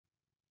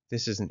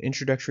This is an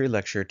introductory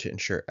lecture to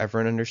ensure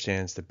everyone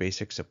understands the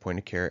basics of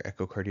point-of-care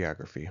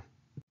echocardiography.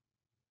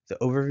 The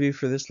overview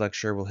for this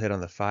lecture will hit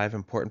on the 5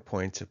 important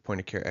points of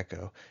point-of-care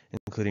echo,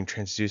 including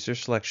transducer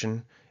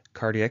selection,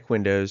 cardiac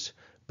windows,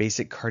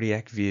 basic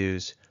cardiac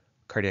views,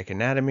 cardiac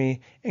anatomy,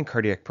 and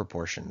cardiac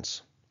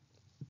proportions.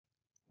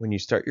 When you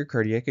start your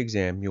cardiac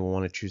exam, you will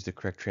want to choose the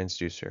correct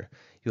transducer.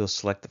 You will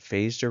select the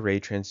phased array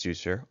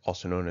transducer,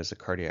 also known as a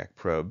cardiac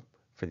probe,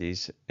 for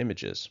these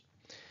images.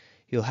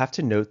 You'll have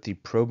to note the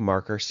probe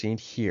marker seen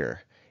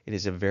here. It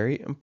is a very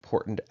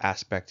important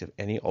aspect of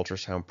any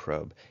ultrasound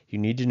probe. You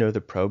need to know the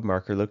probe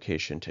marker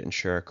location to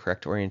ensure a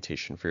correct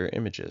orientation for your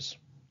images.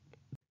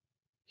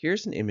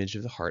 Here's an image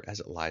of the heart as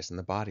it lies in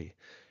the body.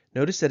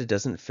 Notice that it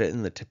doesn't fit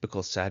in the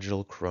typical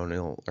sagittal,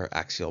 coronal, or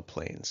axial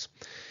planes.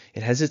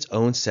 It has its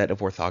own set of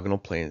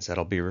orthogonal planes that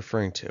I'll be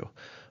referring to.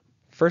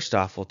 First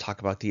off, we'll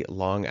talk about the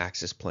long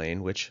axis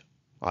plane, which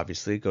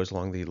obviously goes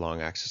along the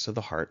long axis of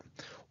the heart.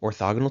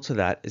 Orthogonal to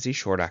that is the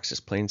short axis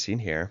plane seen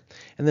here,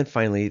 and then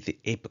finally the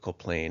apical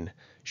plane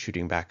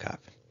shooting back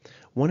up.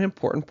 One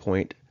important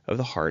point of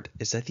the heart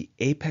is that the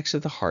apex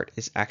of the heart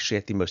is actually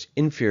at the most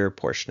inferior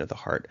portion of the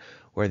heart,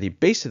 where the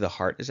base of the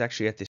heart is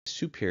actually at the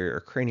superior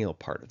or cranial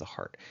part of the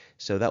heart.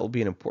 So that will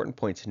be an important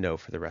point to know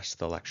for the rest of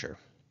the lecture.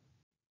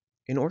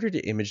 In order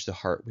to image the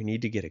heart, we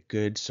need to get a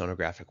good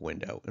sonographic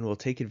window, and we'll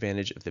take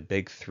advantage of the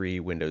big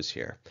 3 windows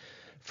here.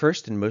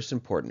 First and most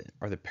important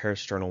are the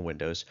parasternal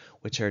windows,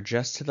 which are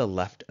just to the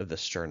left of the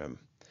sternum.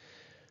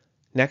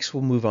 Next,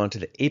 we'll move on to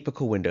the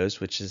apical windows,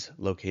 which is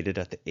located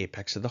at the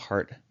apex of the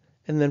heart.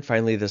 And then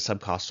finally, the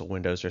subcostal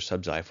windows or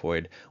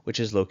subxiphoid, which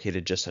is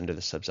located just under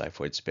the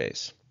subxiphoid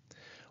space.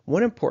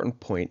 One important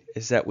point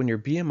is that when your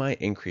BMI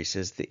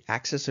increases, the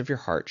axis of your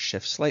heart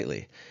shifts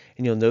slightly.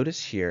 And you'll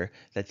notice here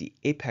that the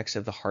apex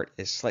of the heart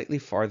is slightly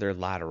farther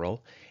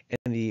lateral,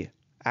 and the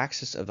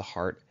axis of the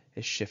heart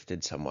is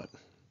shifted somewhat.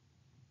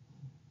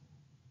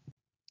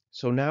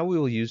 So now we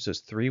will use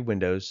those 3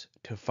 windows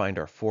to find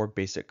our 4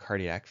 basic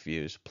cardiac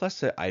views plus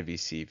the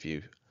IVC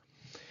view.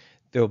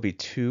 There will be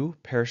 2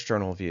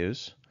 parasternal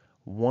views,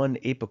 1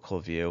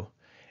 apical view,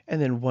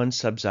 and then 1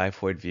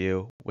 subxiphoid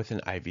view with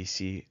an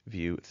IVC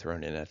view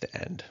thrown in at the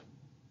end.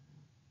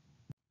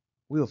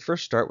 We will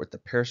first start with the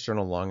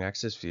parasternal long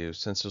axis view,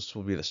 since this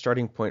will be the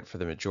starting point for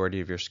the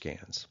majority of your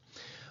scans.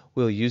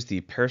 We'll use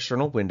the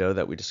parasternal window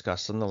that we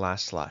discussed on the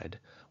last slide,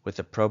 with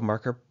the probe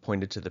marker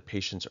pointed to the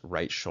patient's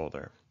right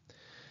shoulder.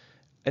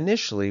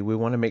 Initially, we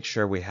want to make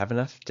sure we have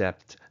enough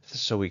depth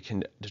so we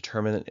can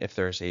determine if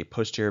there's a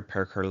posterior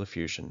pericardial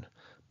effusion.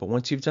 But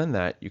once you've done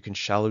that, you can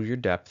shallow your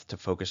depth to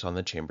focus on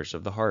the chambers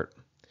of the heart.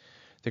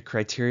 The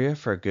criteria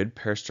for a good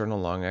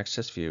parasternal long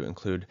axis view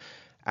include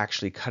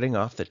actually cutting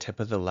off the tip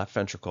of the left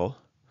ventricle.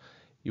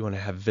 You want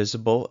to have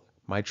visible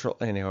mitral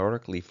and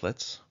aortic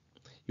leaflets.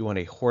 You want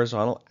a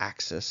horizontal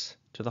axis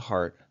to the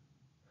heart.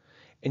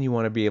 And you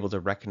want to be able to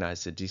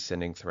recognize the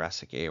descending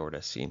thoracic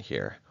aorta seen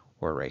here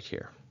or right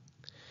here.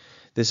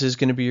 This is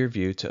going to be your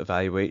view to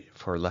evaluate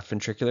for left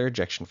ventricular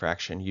ejection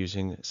fraction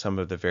using some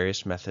of the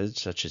various methods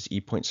such as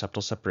E-point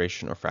septal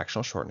separation or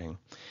fractional shortening.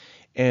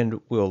 And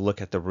we'll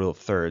look at the rule of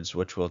thirds,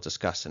 which we'll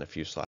discuss in a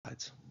few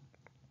slides.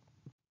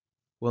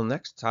 We'll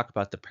next talk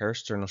about the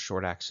parasternal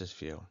short axis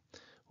view.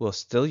 We'll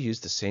still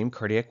use the same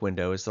cardiac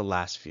window as the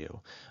last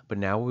view, but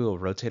now we will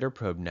rotate our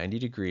probe 90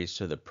 degrees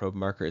so the probe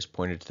marker is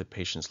pointed to the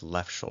patient's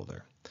left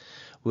shoulder.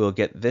 We will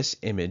get this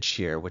image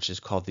here, which is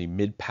called the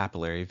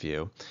mid-papillary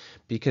view,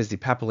 because the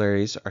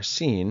papillaries are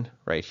seen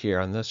right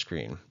here on the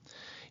screen.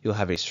 You'll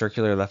have a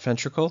circular left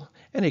ventricle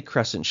and a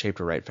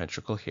crescent-shaped right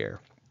ventricle here.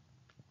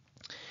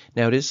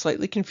 Now it is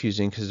slightly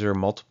confusing because there are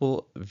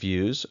multiple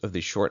views of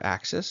the short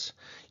axis.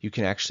 You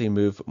can actually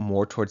move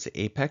more towards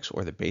the apex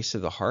or the base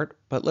of the heart,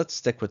 but let's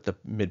stick with the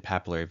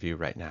mid-papillary view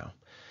right now.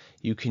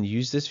 You can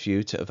use this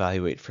view to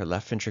evaluate for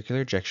left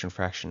ventricular ejection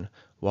fraction,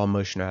 wall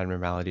motion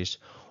abnormalities,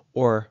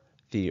 or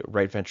the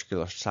right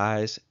ventricular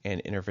size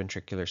and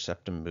interventricular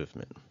septum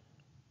movement.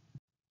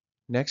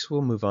 Next,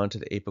 we'll move on to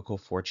the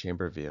apical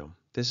 4-chamber view.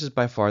 This is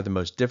by far the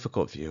most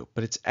difficult view,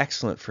 but it's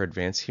excellent for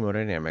advanced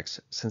hemodynamics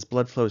since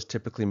blood flow is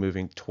typically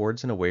moving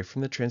towards and away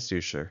from the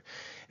transducer,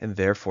 and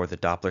therefore the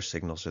Doppler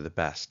signals are the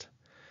best.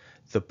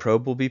 The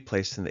probe will be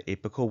placed in the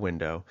apical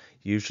window,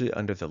 usually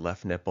under the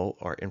left nipple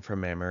or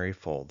inframammary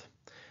fold.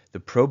 The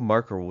probe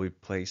marker will be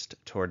placed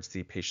towards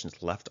the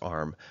patient's left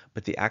arm,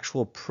 but the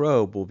actual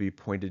probe will be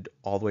pointed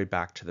all the way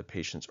back to the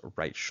patient's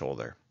right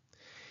shoulder.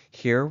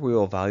 Here we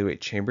will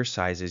evaluate chamber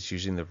sizes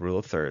using the rule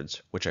of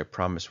thirds, which I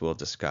promise we'll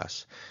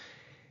discuss.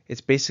 It's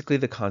basically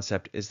the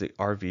concept is the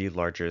RV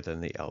larger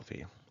than the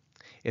LV.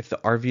 If the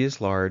RV is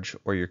large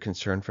or you're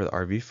concerned for the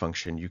RV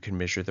function, you can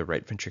measure the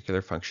right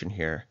ventricular function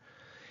here.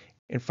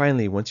 And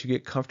finally, once you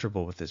get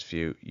comfortable with this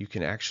view, you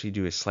can actually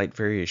do a slight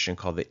variation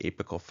called the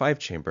apical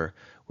 5-chamber,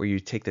 where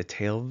you take the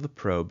tail of the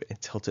probe and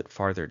tilt it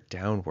farther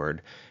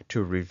downward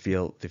to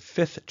reveal the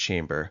 5th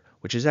chamber,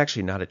 which is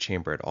actually not a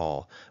chamber at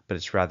all, but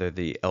it's rather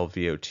the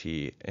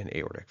LVOT and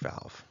aortic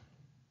valve.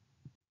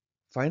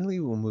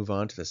 Finally, we'll move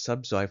on to the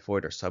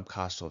subxiphoid or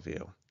subcostal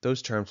view.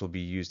 Those terms will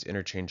be used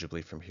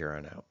interchangeably from here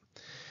on out.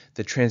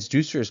 The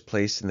transducer is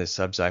placed in the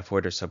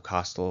subxiphoid or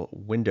subcostal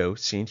window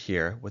seen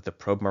here with the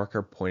probe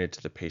marker pointed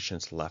to the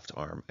patient's left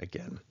arm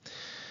again.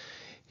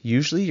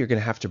 Usually you're going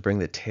to have to bring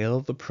the tail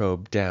of the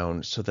probe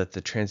down so that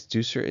the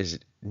transducer is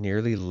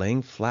nearly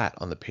laying flat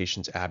on the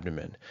patient's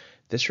abdomen.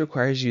 This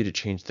requires you to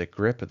change the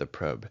grip of the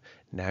probe.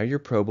 Now your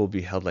probe will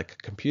be held like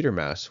a computer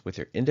mouse with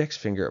your index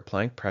finger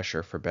applying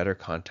pressure for better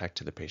contact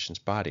to the patient's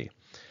body.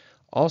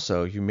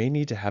 Also, you may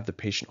need to have the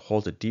patient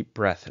hold a deep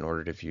breath in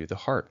order to view the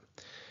heart.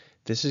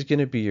 This is going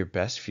to be your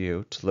best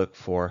view to look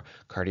for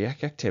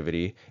cardiac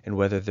activity and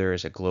whether there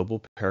is a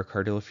global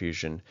pericardial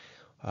effusion,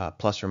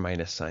 plus or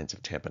minus signs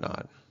of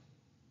tamponade.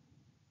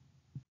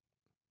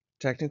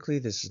 Technically,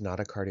 this is not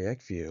a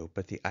cardiac view,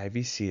 but the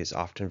IVC is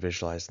often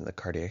visualized in the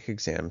cardiac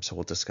exam, so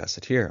we'll discuss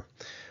it here.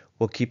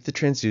 We'll keep the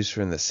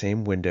transducer in the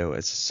same window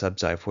as the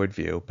subxiphoid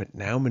view, but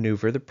now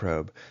maneuver the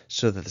probe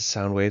so that the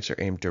sound waves are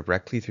aimed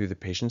directly through the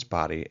patient's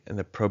body and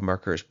the probe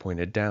marker is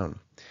pointed down.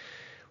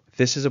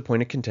 This is a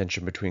point of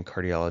contention between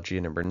cardiology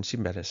and emergency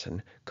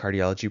medicine.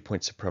 Cardiology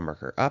points the probe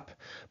marker up,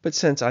 but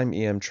since I'm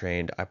EM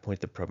trained, I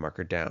point the probe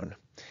marker down.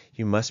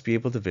 You must be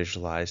able to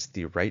visualize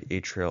the right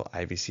atrial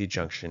IVC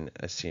junction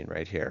as seen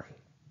right here.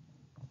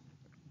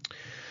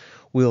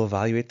 We'll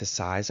evaluate the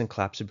size and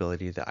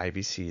collapsibility of the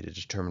IVC to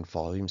determine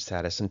volume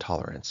status and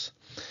tolerance.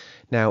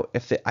 Now,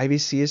 if the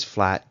IVC is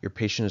flat, your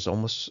patient is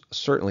almost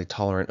certainly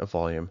tolerant of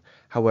volume.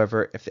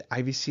 However, if the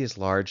IVC is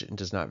large and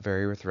does not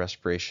vary with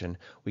respiration,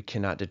 we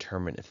cannot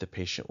determine if the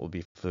patient will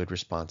be fluid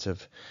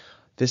responsive.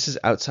 This is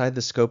outside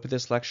the scope of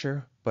this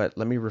lecture, but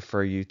let me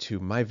refer you to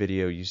my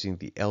video using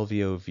the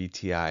LVO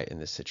VTI in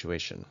this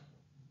situation.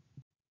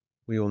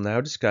 We will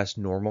now discuss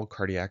normal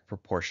cardiac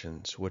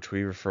proportions, which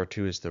we refer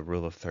to as the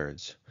rule of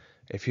thirds.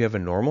 If you have a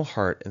normal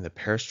heart in the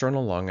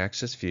parasternal long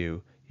axis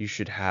view, you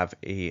should have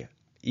a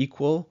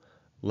equal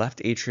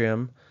left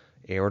atrium,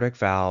 aortic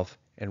valve,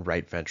 and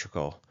right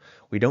ventricle.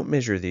 We don't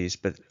measure these,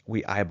 but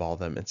we eyeball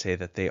them and say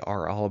that they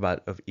are all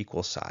about of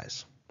equal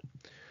size.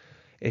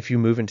 If you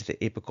move into the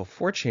apical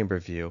four-chamber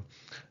view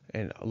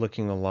and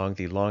looking along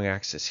the long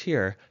axis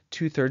here,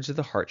 2/3 of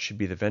the heart should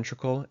be the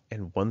ventricle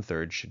and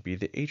 1/3 should be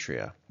the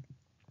atria.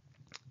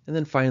 And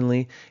then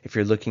finally, if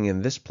you're looking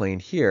in this plane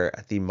here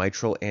at the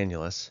mitral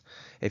annulus,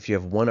 if you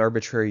have one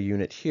arbitrary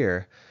unit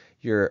here,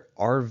 your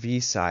RV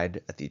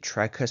side at the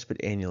tricuspid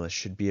annulus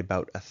should be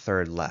about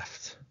 1/3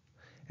 left.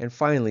 And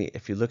finally,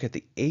 if you look at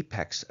the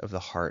apex of the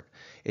heart,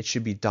 it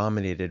should be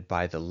dominated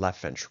by the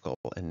left ventricle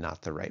and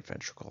not the right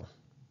ventricle.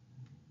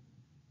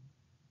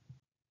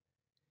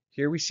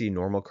 Here we see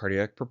normal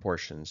cardiac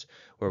proportions,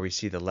 where we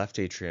see the left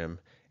atrium,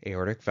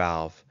 aortic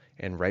valve,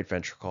 and right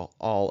ventricle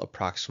all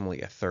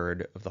approximately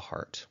 1/3 of the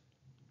heart.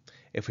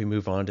 If we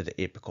move on to the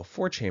apical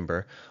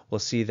four-chamber, we'll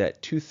see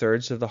that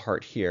 2/3 of the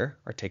heart here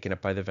are taken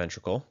up by the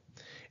ventricle,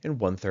 and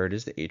 1/3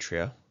 is the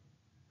atria.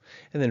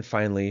 And then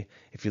finally,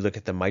 if you look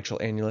at the mitral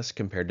annulus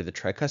compared to the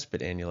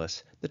tricuspid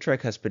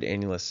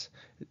annulus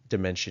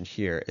dimension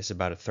here is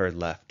about 1/3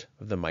 left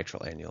of the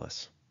mitral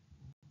annulus.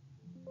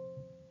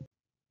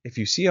 If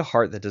you see a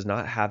heart that does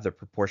not have the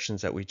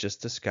proportions that we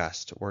just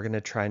discussed, we're going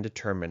to try and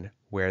determine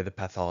where the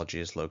pathology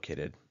is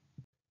located.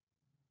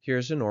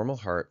 Here's a normal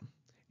heart,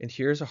 and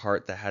here's a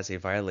heart that has a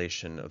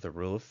violation of the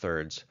rule of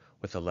thirds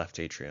with the left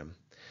atrium.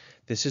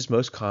 This is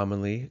most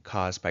commonly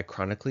caused by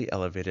chronically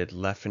elevated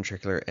left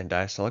ventricular end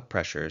diastolic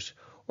pressures,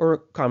 or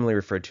commonly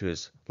referred to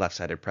as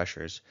left-sided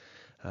pressures,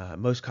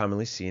 most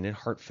commonly seen in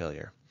heart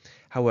failure.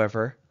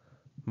 However,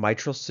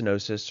 mitral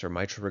stenosis or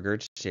mitral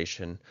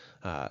regurgitation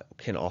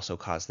can also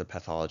cause the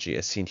pathology,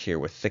 as seen here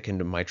with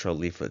thickened mitral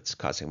leaflets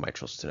causing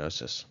mitral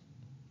stenosis.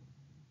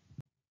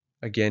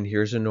 Again,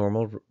 here's a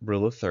normal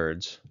rule of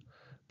thirds,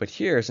 but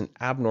here is an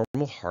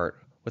abnormal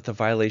heart with a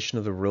violation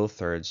of the rule of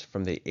thirds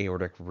from the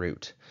aortic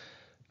root.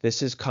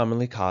 This is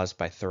commonly caused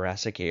by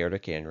thoracic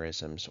aortic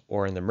aneurysms,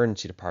 or in the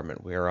emergency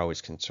department, we are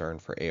always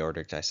concerned for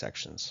aortic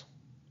dissections.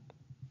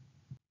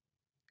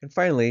 And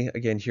finally,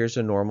 again, here's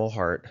a normal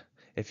heart.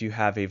 If you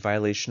have a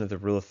violation of the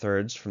rule of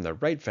thirds from the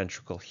right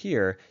ventricle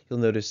here, you'll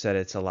notice that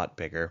it's a lot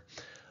bigger.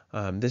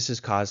 This is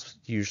caused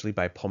usually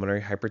by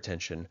pulmonary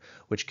hypertension,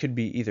 which could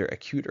be either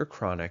acute or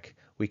chronic.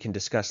 We can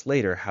discuss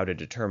later how to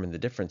determine the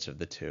difference of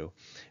the two,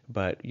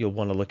 but you'll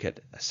want to look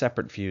at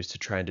separate views to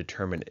try and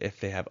determine if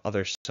they have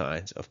other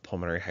signs of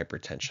pulmonary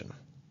hypertension.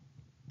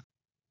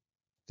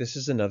 This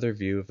is another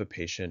view of a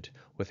patient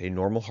with a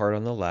normal heart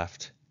on the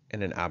left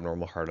and an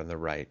abnormal heart on the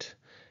right.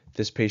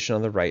 This patient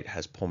on the right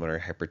has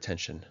pulmonary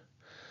hypertension.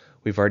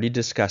 We've already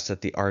discussed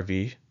that the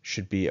RV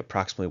should be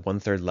approximately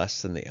 1/3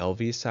 less than the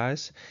LV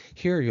size.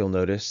 Here you'll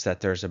notice that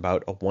there's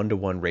about a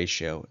 1-to-1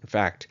 ratio. In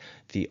fact,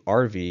 the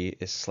RV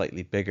is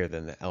slightly bigger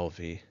than the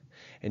LV.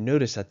 And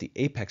notice at the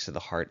apex of the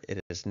heart,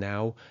 it is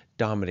now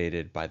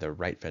dominated by the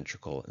right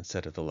ventricle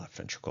instead of the left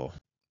ventricle.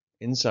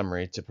 In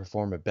summary, to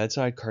perform a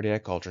bedside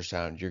cardiac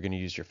ultrasound, you're going to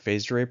use your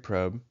phased array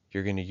probe,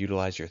 you're going to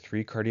utilize your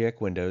 3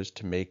 cardiac windows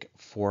to make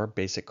 4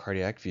 basic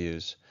cardiac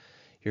views,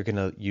 you're going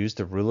to use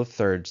the rule of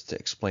thirds to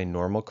explain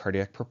normal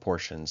cardiac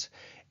proportions,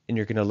 and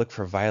you're going to look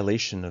for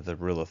violation of the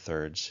rule of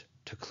thirds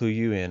to clue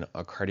you in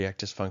on cardiac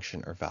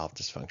dysfunction or valve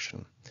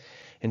dysfunction.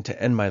 And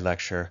to end my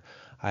lecture,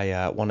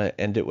 I want to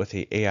end it with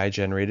a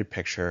AI-generated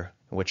picture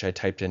in which I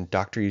typed in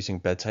doctor using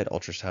bedside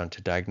ultrasound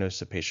to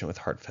diagnose a patient with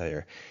heart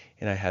failure.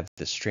 And I had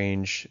this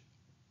strange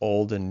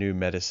old and new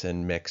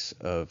medicine mix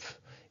of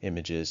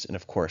images. And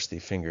of course, the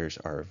fingers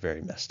are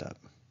very messed up.